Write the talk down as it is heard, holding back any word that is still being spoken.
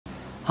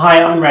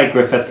Hi, I'm Ray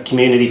Griffith,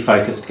 Community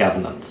Focused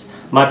Governance.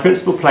 My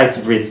principal place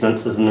of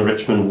residence is in the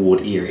Richmond Ward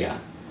area.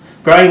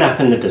 Growing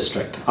up in the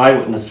district, I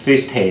witnessed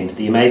firsthand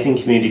the amazing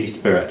community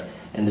spirit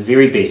and the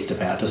very best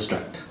of our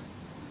district.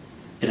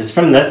 It is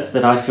from this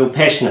that I feel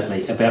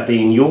passionately about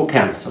being your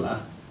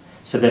councillor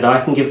so that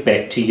I can give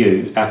back to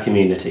you, our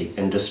community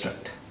and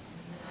district.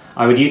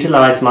 I would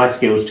utilise my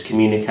skills to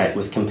communicate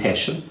with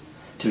compassion,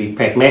 to be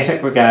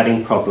pragmatic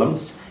regarding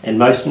problems, and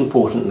most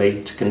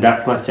importantly, to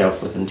conduct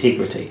myself with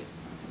integrity.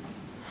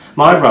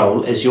 My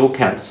role as your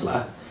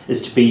councillor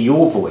is to be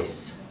your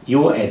voice,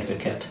 your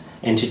advocate,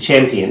 and to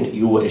champion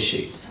your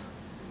issues.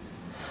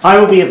 I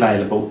will be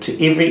available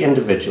to every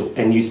individual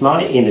and use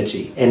my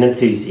energy and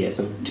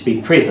enthusiasm to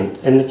be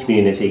present in the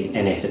community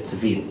and at its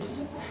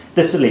events.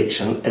 This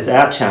election is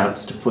our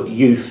chance to put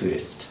you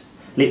first.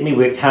 Let me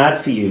work hard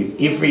for you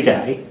every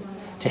day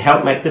to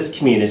help make this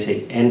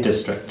community and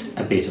district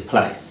a better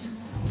place.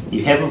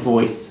 You have a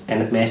voice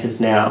and it matters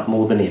now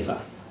more than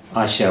ever.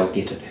 I shall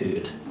get it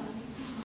heard.